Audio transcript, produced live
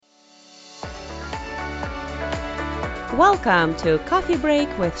Welcome to Coffee Break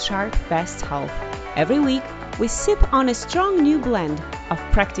with Sharp Best Health. Every week, we sip on a strong new blend of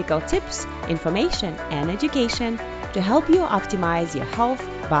practical tips, information, and education to help you optimize your health,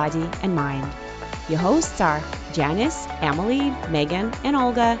 body, and mind. Your hosts are Janice, Emily, Megan, and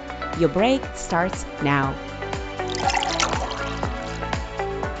Olga. Your break starts now.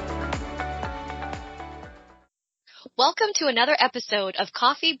 Welcome to another episode of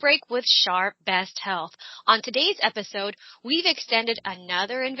Coffee Break with Sharp Best Health. On today's episode, we've extended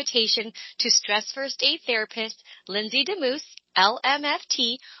another invitation to stress first aid therapist Lindsay DeMoose,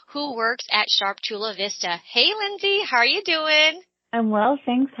 LMFT, who works at Sharp Chula Vista. Hey, Lindsay, how are you doing? I'm well,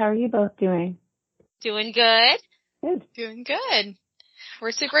 thanks. How are you both doing? Doing good. Good. Doing good.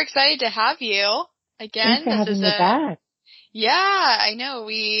 We're super excited to have you again. Thanks for having me back. Yeah, I know.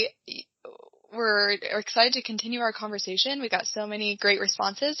 We're excited to continue our conversation. We got so many great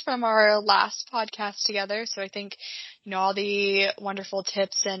responses from our last podcast together. So I think, all the wonderful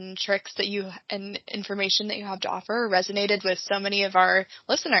tips and tricks and information that you have to offer resonated with so many of our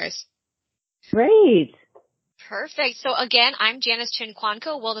listeners. Great. Perfect. So again, I'm Janice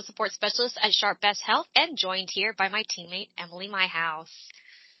Chinquanco, Wellness Support Specialist at Sharp Best Health, and joined here by my teammate, Emily Myhouse.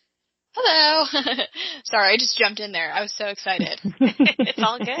 Hello. Sorry, I just jumped in there. I was so excited. It's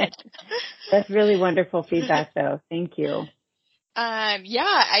all good. That's really wonderful feedback, though. Thank you. Like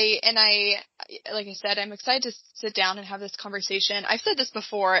I said, I'm excited to sit down and have this conversation. I've said this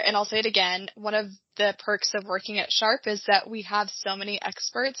before, and I'll say it again. One of the perks of working at Sharp is that we have so many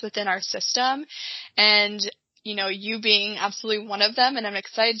experts within our system, and you being absolutely one of them. And I'm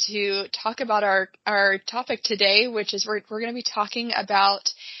excited to talk about our topic today, which is we're going to be talking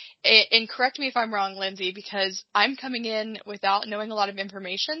about. And correct me if I'm wrong, Lindsay, because I'm coming in without knowing a lot of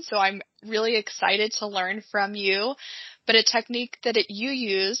information, so I'm really excited to learn from you. But a technique that you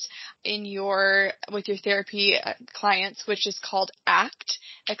use with your therapy clients, which is called ACT,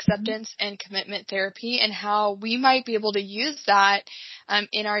 Acceptance and Commitment Therapy, and how we might be able to use that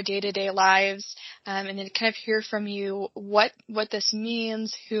in our day-to-day lives, and then kind of hear from you what this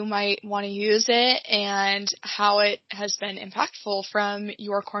means, who might want to use it, and how it has been impactful from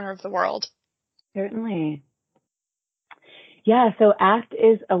your corner of the world. Certainly. Yeah, so ACT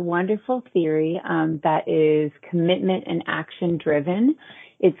is a wonderful theory that is commitment and action driven.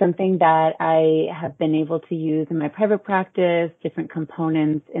 It's something that I have been able to use in my private practice, different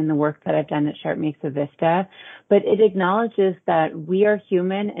components in the work that I've done at Sharp Mesa Vista. But it acknowledges that we are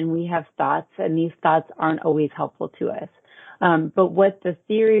human and we have thoughts, and these thoughts aren't always helpful to us. But what the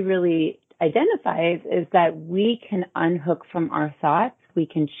theory really identifies is that we can unhook from our thoughts. We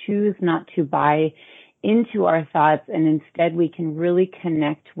can choose not to buy into our thoughts, and instead we can really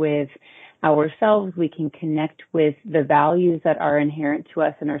connect with ourselves. We can connect with the values that are inherent to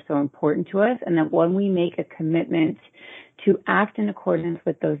us and are so important to us. And that when we make a commitment to act in accordance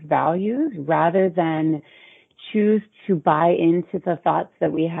with those values, rather than choose to buy into the thoughts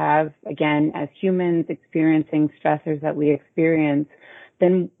that we have, again, as humans experiencing stressors that we experience,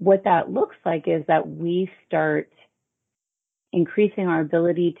 then what that looks like is that we start increasing our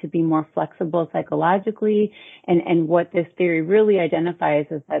ability to be more flexible psychologically. And what this theory really identifies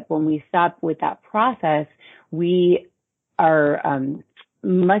is that when we stop with that process, we are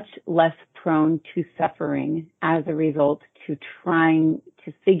much less prone to suffering as a result to trying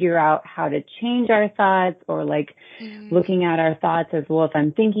to figure out how to change our thoughts, or looking at our thoughts as, well, if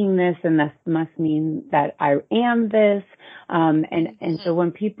I'm thinking this, then this must mean that I am this. And so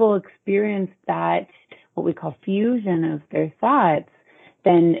when people experience that, what we call fusion of their thoughts,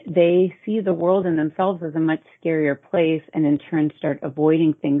 then they see the world and themselves as a much scarier place, and in turn start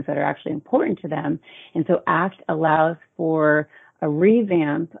avoiding things that are actually important to them. And so ACT allows for a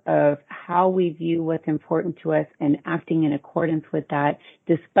revamp of how we view what's important to us and acting in accordance with that,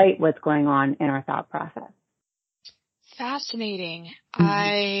 despite what's going on in our thought process. Fascinating.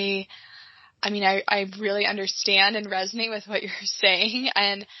 I really understand and resonate with what you're saying.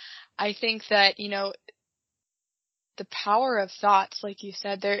 And I think that, the power of thoughts, like you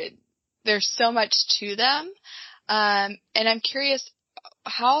said, there's so much to them. And I'm curious,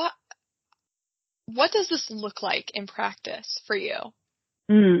 what does this look like in practice for you?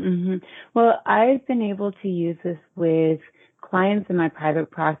 Mm-hmm. Well, I've been able to use this with clients in my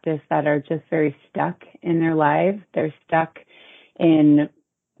private practice that are just very stuck in their lives. They're stuck in,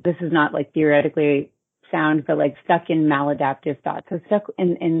 this is not theoretically sound, but stuck in maladaptive thoughts. So stuck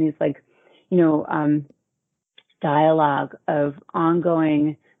in these dialogue of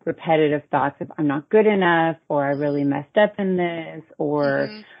ongoing repetitive thoughts of, I'm not good enough, or I really messed up in this, or,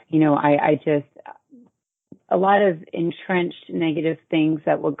 I just, a lot of entrenched negative things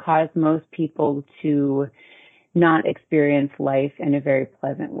that would cause most people to not experience life in a very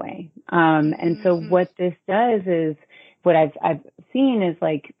pleasant way. And so what this does is, what I've seen is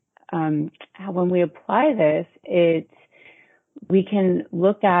like, how when we apply this, we can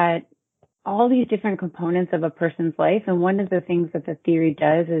look at all these different components of a person's life. And one of the things that the theory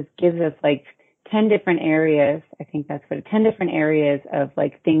does is gives us like 10 different areas. I think that's what 10 different areas of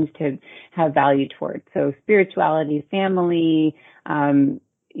like things to have value towards. So spirituality, family,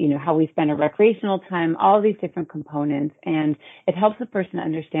 how we spend our recreational time, all these different components. And it helps the person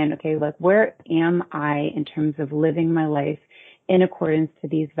understand, okay, like where am I in terms of living my life in accordance to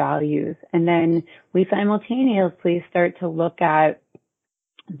these values? And then we simultaneously start to look at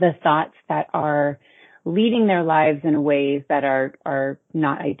the thoughts that are leading their lives in ways that are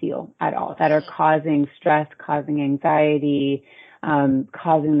not ideal at all, that are causing stress, causing anxiety,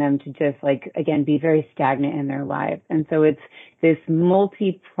 causing them to just like, again, be very stagnant in their lives. And so it's this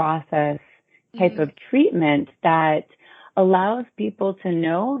multi-process type of treatment that allows people to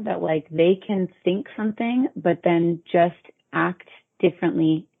know that like they can think something, but then just act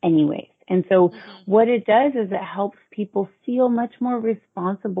differently anyways. And so what it does is it helps people feel much more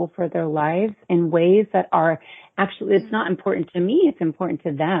responsible for their lives in ways that are actually, it's not important to me, it's important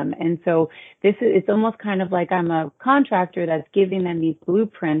to them. And so it's almost kind of like I'm a contractor that's giving them these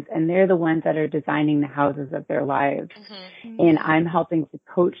blueprints, and they're the ones that are designing the houses of their lives. And I'm helping to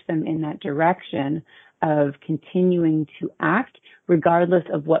coach them in that direction of continuing to act regardless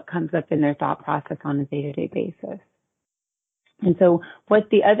of what comes up in their thought process on a day-to-day basis. And so what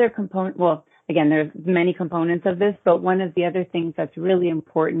the other component, well, again, there's many components of this, but one of the other things that's really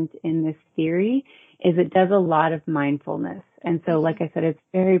important in this theory is it does a lot of mindfulness. And so, like I said, it's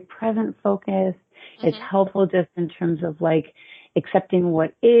very present focused. It's helpful just in terms of like accepting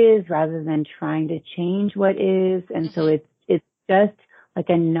what is rather than trying to change what is. And so it's just like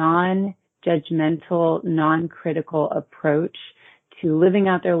a non-judgmental, non-critical approach to living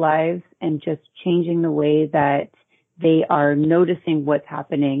out their lives and just changing the way that they are noticing what's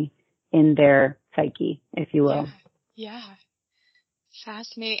happening in their psyche, if you will. Yeah.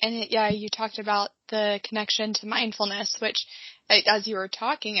 Fascinating. And you talked about the connection to mindfulness, which as you were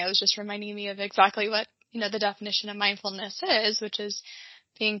talking, it was just reminding me of exactly what, the definition of mindfulness is, which is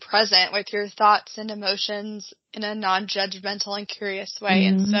being present with your thoughts and emotions in a non-judgmental and curious way.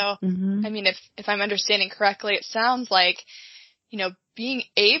 And so, I mean, if I'm understanding correctly, it sounds like, being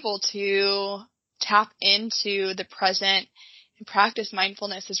able to tap into the present and practice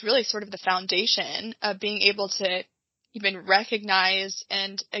mindfulness is really sort of the foundation of being able to even recognize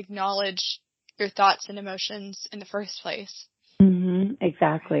and acknowledge your thoughts and emotions in the first place.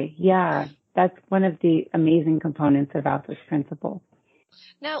 Exactly. Yeah. That's one of the amazing components about this principle.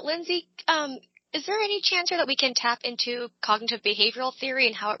 Now, Lindsay, is there any chance here that we can tap into cognitive behavioral theory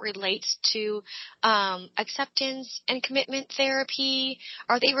and how it relates to acceptance and commitment therapy?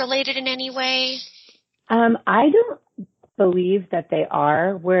 Are they related in any way? I don't believe that they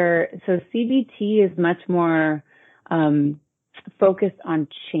are. So CBT is much more focused on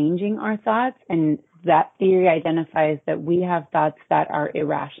changing our thoughts, and that theory identifies that we have thoughts that are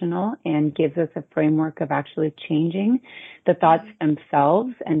irrational and gives us a framework of actually changing the thoughts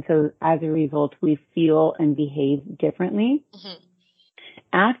themselves. And so as a result, we feel and behave differently.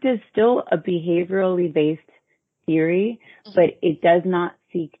 ACT is still a behaviorally based theory, but it does not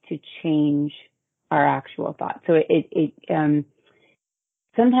seek to change our actual thoughts. So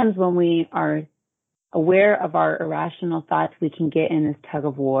sometimes when we are aware of our irrational thoughts, we can get in this tug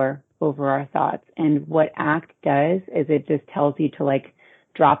of war over our thoughts. And what ACT does is it just tells you to like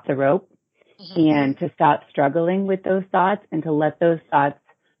drop the rope and to stop struggling with those thoughts and to let those thoughts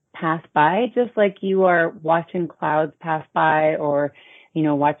pass by, just like you are watching clouds pass by or,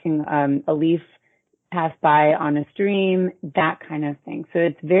 watching a leaf pass by on a stream, that kind of thing. So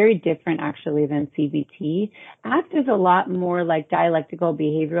it's very different actually than CBT. ACT is a lot more like dialectical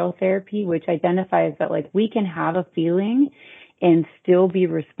behavioral therapy, which identifies that like we can have a feeling and still be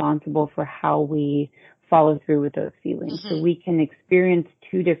responsible for how we follow through with those feelings. So we can experience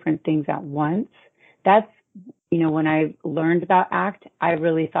two different things at once. That's, when I learned about ACT, I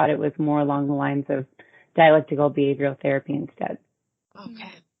really thought it was more along the lines of dialectical behavioral therapy instead.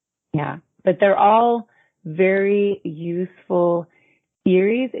 Okay. Yeah. But they're all very useful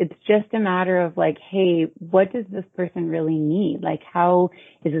theories. It's just a matter of like, hey, what does this person really need? Like, how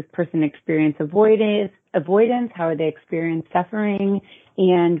is this person experience avoidance? How are they experience suffering?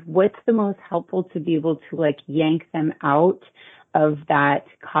 And what's the most helpful to be able to like yank them out of that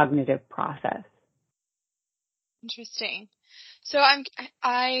cognitive process? Interesting. So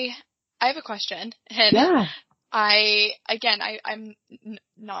I have a question. And yeah. I'm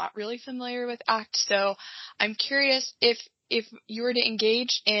not really familiar with ACT, so I'm curious if you were to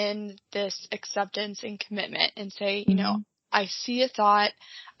engage in this acceptance and commitment and say, you know, I see a thought,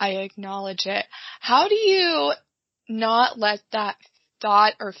 I acknowledge it. How do you not let that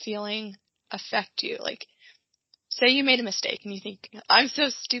thought or feeling affect you? Like, say you made a mistake and you think, I'm so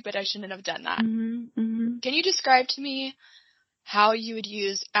stupid, I shouldn't have done that. Can you describe to me how you would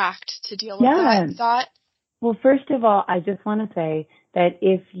use ACT to deal with that thought? Well, first of all, I just want to say that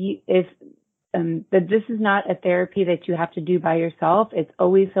that this is not a therapy that you have to do by yourself. It's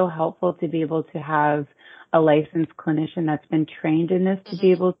always so helpful to be able to have a licensed clinician that's been trained in this to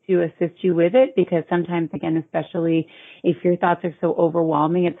be able to assist you with it, because sometimes, again, especially if your thoughts are so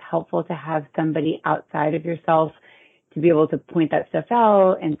overwhelming, it's helpful to have somebody outside of yourself to be able to point that stuff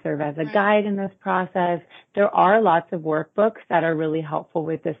out and serve as a guide in this process. There are lots of workbooks that are really helpful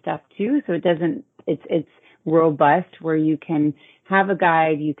with this stuff too. So it's robust where you can have a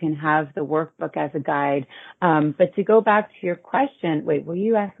guide, you can have the workbook as a guide. But to go back to your question, wait, will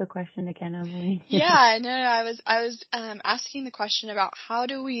you ask the question again, Emily? Yeah, no, I was asking the question about how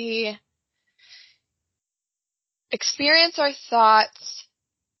do we experience our thoughts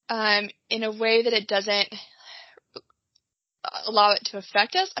in a way that it doesn't allow it to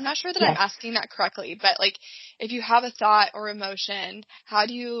affect us. I'm not sure that I'm asking that correctly, but like if you have a thought or emotion, how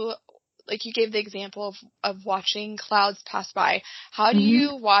do you, like you gave the example of watching clouds pass by, how do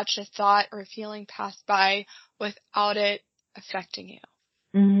you watch a thought or a feeling pass by without it affecting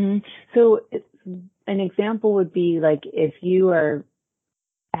you? So an example would be like if you are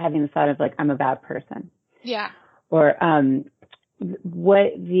having the thought of like, I'm a bad person. Yeah. Or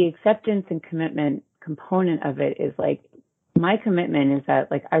what the acceptance and commitment component of it is like, my commitment is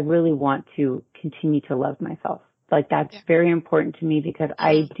that like I really want to continue to love myself. Like that's very important to me because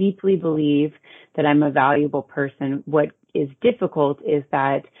I deeply believe that I'm a valuable person. What is difficult is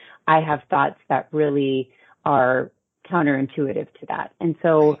that I have thoughts that really are counterintuitive to that. And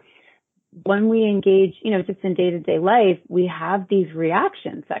so when we engage, you know, just in day-to-day life, we have these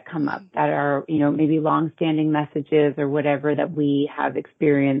reactions that come up that are, you know, maybe long-standing messages or whatever that we have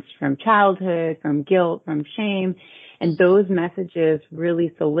experienced from childhood, from guilt, from shame. And those messages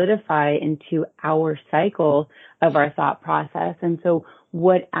really solidify into our cycle of our thought process. And so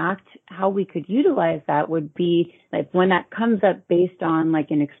how we could utilize that would be like when that comes up based on like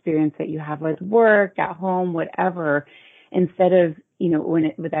an experience that you have with work, at home, whatever, instead of, you know,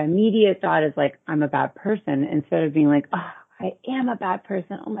 with that immediate thought is like, I'm a bad person, instead of being like, oh, I am a bad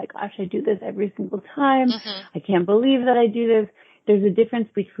person. Oh my gosh, I do this every single time. I can't believe that I do this. There's a difference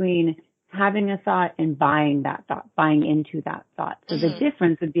between having a thought and buying into that thought. So the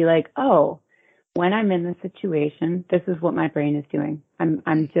difference would be like, oh, when I'm in this situation, this is what my brain is doing.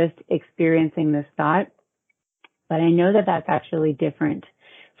 I'm just experiencing this thought, but I know that that's actually different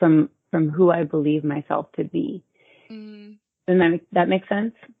from who I believe myself to be. Does that make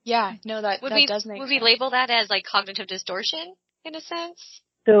sense? Yeah, no, that does make sense. Would we label that as like cognitive distortion in a sense?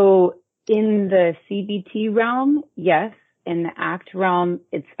 So in the CBT realm, yes. In the ACT realm,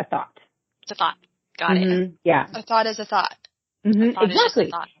 it's a thought. It's a thought. Got it. Yeah. A thought is a thought.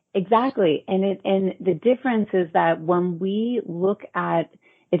 Exactly. Exactly. And the difference is that when we look at,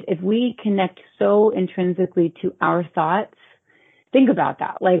 if we connect so intrinsically to our thoughts, think about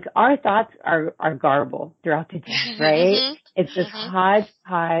that. Like our thoughts are garble throughout the day, right? It's this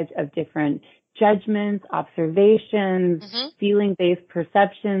hodgepodge of different judgments, observations, feeling-based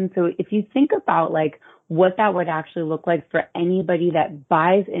perceptions. So if you think about like what that would actually look like for anybody that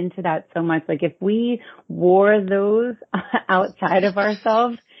buys into that so much, like if we wore those outside of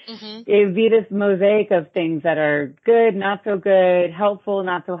ourselves, it would be this mosaic of things that are good, not so good, helpful,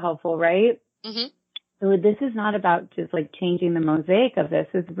 not so helpful, right? So this is not about just like changing the mosaic of this.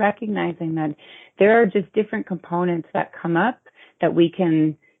 It's recognizing that there are just different components that come up that we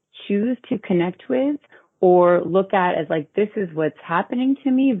can choose to connect with or look at as like, this is what's happening to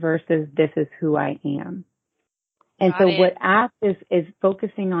me versus this is who I am. And so what ACT is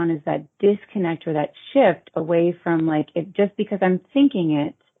focusing on is that disconnect or that shift away from like, just because I'm thinking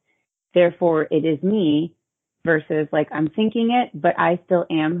it, therefore it is me, versus like I'm thinking it, but I still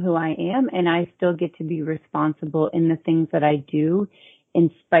am who I am and I still get to be responsible in the things that I do in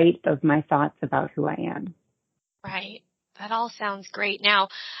spite of my thoughts about who I am. Right. That all sounds great. Now,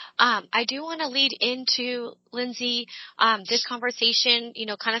 I do want to lead into, Lindsay, this conversation, you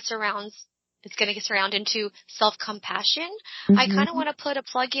know, kind of it's going to surround into self-compassion. I kind of want to put a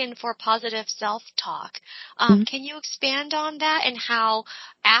plug in for positive self-talk. Can you expand on that and how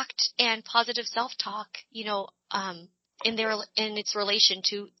ACT and positive self-talk, you know, in its relation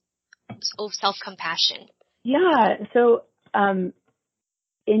to self-compassion? Yeah. So,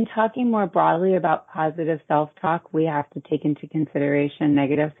 in talking more broadly about positive self-talk, we have to take into consideration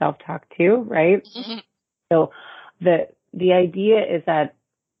negative self-talk too, right? Mm-hmm. So the idea is that,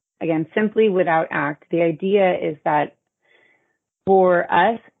 again, simply without ACT, the idea is that for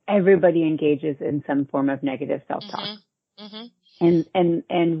us, everybody engages in some form of negative self-talk. Mm-hmm. Mm-hmm.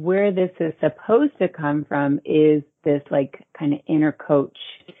 And where this is supposed to come from is this like kind of inner coach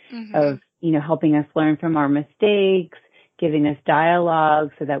of, helping us learn from our mistakes, giving us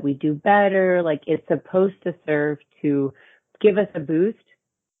dialogue so that we do better. Like it's supposed to serve to give us a boost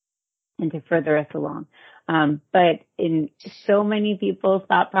and to further us along. But in so many people's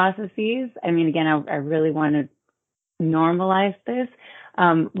thought processes, I mean, again, I really want to normalize this.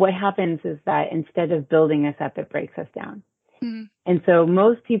 What happens is that instead of building us up, it breaks us down. Mm-hmm. And so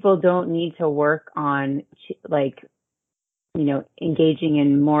most people don't need to work on engaging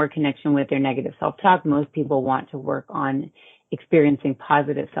in more connection with their negative self-talk. Most people want to work on experiencing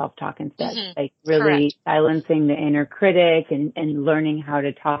positive self-talk instead, like really silencing the inner critic and learning how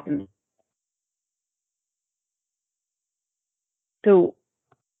to talk. So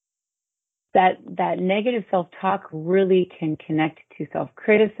that negative self-talk really can connect to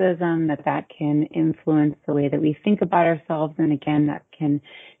self-criticism, that can influence the way that we think about ourselves. And again, that can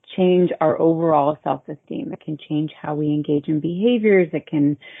change our overall self-esteem. It can change how we engage in behaviors. It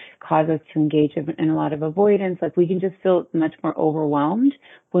can cause us to engage in a lot of avoidance. Like we can just feel much more overwhelmed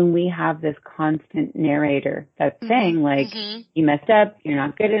when we have this constant narrator that's saying like, you messed up, you're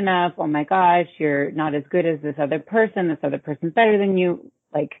not good enough, oh my gosh, you're not as good as this other person's better than you.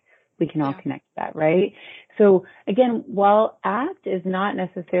 Like, we can all connect to that, right? So again, while ACT is not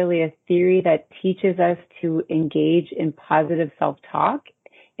necessarily a theory that teaches us to engage in positive self-talk,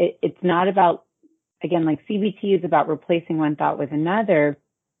 it's not about, again, like CBT is about replacing one thought with another.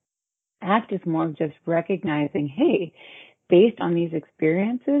 ACT is more of just recognizing, hey, based on these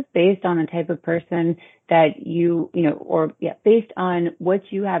experiences, based on the type of person that based on what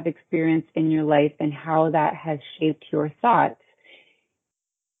you have experienced in your life and how that has shaped your thoughts,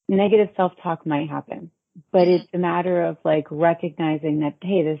 negative self-talk might happen, but it's a matter of like recognizing that,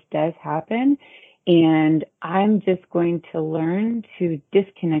 hey, this does happen. And I'm just going to learn to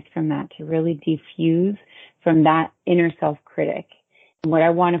disconnect from that, to really defuse from that inner self-critic. And what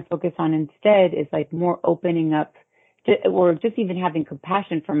I want to focus on instead is like more opening up or just even having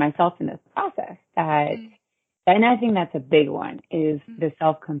compassion for myself in this process. And I think that's a big one, is the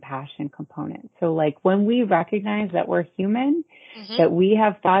self-compassion component. So like when we recognize that we're human, that we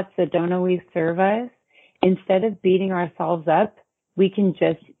have thoughts that don't always serve us, instead of beating ourselves up, we can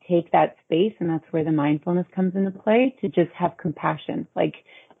just take that space, and that's where the mindfulness comes into play, to just have compassion. Like,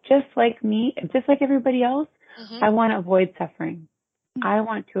 just like me, just like everybody else, I want to avoid suffering. I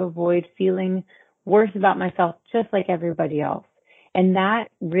want to avoid feeling worse about myself just like everybody else. And that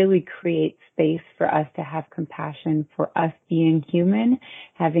really creates space for us to have compassion for us being human,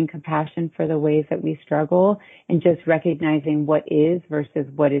 having compassion for the ways that we struggle, and just recognizing what is versus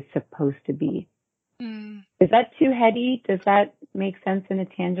what is supposed to be. Is that too heady? Does that make sense in a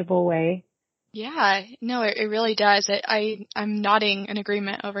tangible way? Yeah, no, it really does. I'm nodding in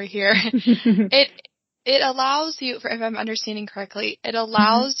agreement over here. It allows you, if I'm understanding correctly, it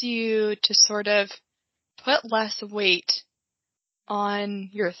allows you to sort of put less weight on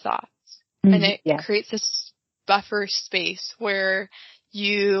your thoughts. And it creates this buffer space where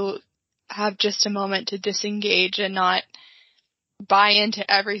you have just a moment to disengage and not buy into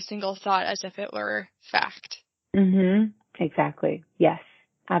every single thought as if it were fact. Exactly. Yes.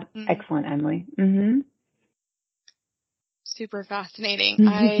 Excellent, Emily. Super fascinating.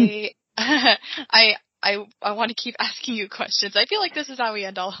 I want to keep asking you questions. I feel like this is how we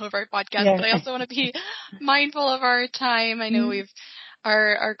end all of our podcasts, but I also want to be mindful of our time. I know we've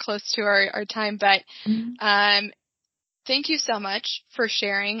are close to our time, but thank you so much for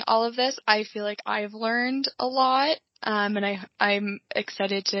sharing all of this. I feel like I've learned a lot, and I'm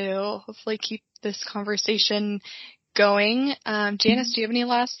excited to hopefully keep this conversation going. Janice, do you have any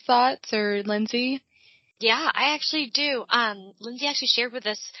last thoughts, or Lindsay? Yeah, I actually do. Lindsay actually shared with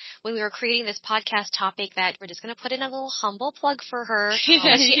us when we were creating this podcast topic that we're just going to put in a little humble plug for her. She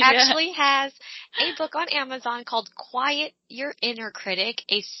actually has a book on Amazon called Quiet Your Inner Critic,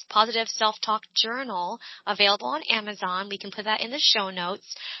 a positive self-talk journal, available on Amazon. We can put that in the show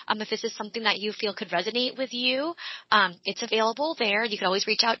notes. If this is something that you feel could resonate with you, it's available there. You can always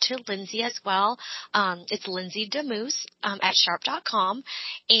reach out to Lindsay as well. It's Lindsay DeMoose at sharp.com.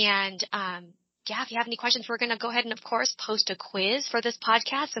 And yeah, if you have any questions, we're going to go ahead and, of course, post a quiz for this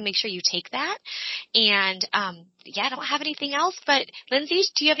podcast, so make sure you take that. And, I don't have anything else, but Lindsay,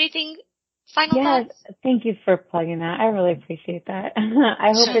 do you have anything Final Yes, thoughts? thank you for plugging that. I really appreciate that.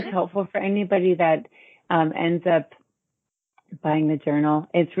 I hope it's Sure. helpful for anybody that ends up buying the journal.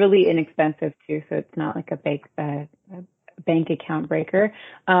 It's really inexpensive too, so it's not like a bank account breaker.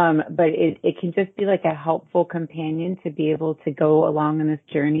 But it can just be like a helpful companion to be able to go along on this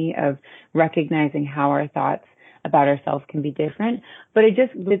journey of recognizing how our thoughts about ourselves can be different. But it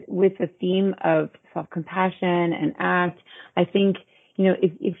just, with the theme of self-compassion and ACT, I think,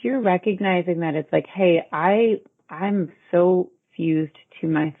 if you're recognizing that it's like, hey, I'm so fused to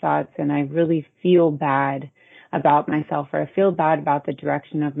my thoughts and I really feel bad about myself, or I feel bad about the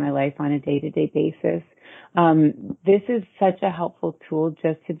direction of my life on a day-to-day basis. This is such a helpful tool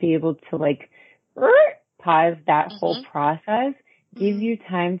just to be able to pause that whole process, give you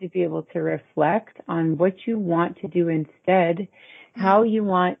time to be able to reflect on what you want to do instead, how you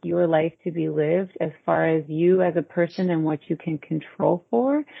want your life to be lived as far as you as a person and what you can control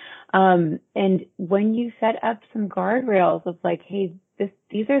for. And when you set up some guardrails of like, hey,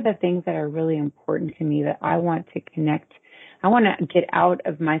 these are the things that are really important to me that I want to connect. I want to get out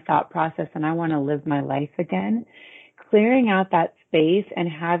of my thought process and I want to live my life again. Clearing out that space and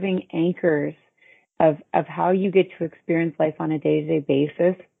having anchors of how you get to experience life on a day-to-day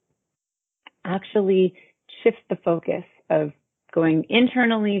basis actually shifts the focus of going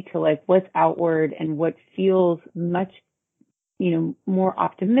internally to like what's outward and what feels much, more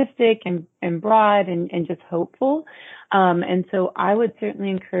optimistic and broad and just hopeful. And so I would certainly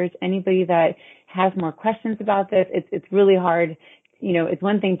encourage anybody that has more questions about this. It's really hard. It's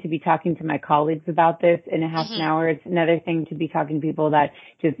one thing to be talking to my colleagues about this in a half an hour. It's another thing to be talking to people that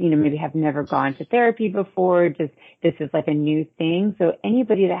just, maybe have never gone to therapy before. Just this is like a new thing. So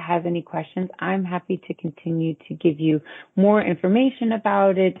anybody that has any questions, I'm happy to continue to give you more information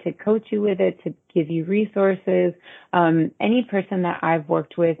about it, to coach you with it, to give you resources. Any person that I've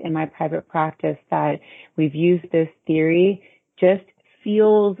worked with in my private practice that we've used this theory just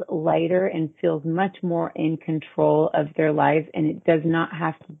feels lighter and feels much more in control of their lives, and it does not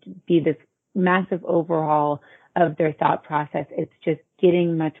have to be this massive overhaul of their thought process. It's just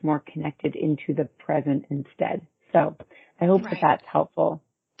getting much more connected into the present instead. So I hope that that's helpful.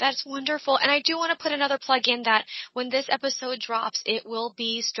 That's wonderful. And I do want to put another plug in that when this episode drops, it will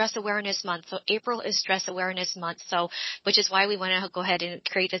be Stress Awareness Month. So April is Stress Awareness Month. So, which is why we want to go ahead and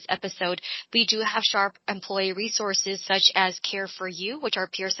create this episode. We do have SHARP employee resources such as Care for You, which are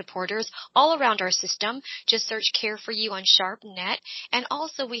peer supporters all around our system. Just search Care for You on SHARP.net. And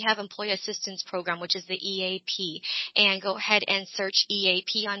also we have Employee Assistance Program, which is the EAP. And go ahead and search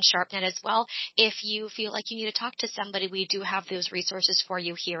EAP on SHARP.net as well. If you feel like you need to talk to somebody, we do have those resources for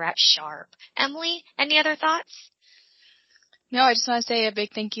you here at SHARP. Emily, any other thoughts? No, I just want to say a big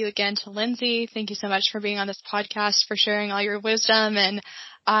thank you again to Lindsay. Thank you so much for being on this podcast, for sharing all your wisdom, and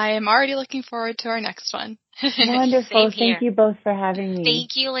I am already looking forward to our next one. Wonderful. Thank you both for having me.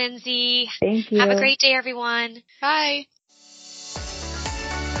 Thank you, Lindsay. Thank you. Have a great day, everyone. Bye.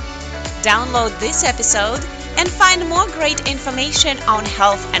 Download this episode and find more great information on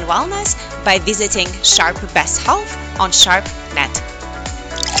health and wellness by visiting SHARP Best Health on SHARP.net.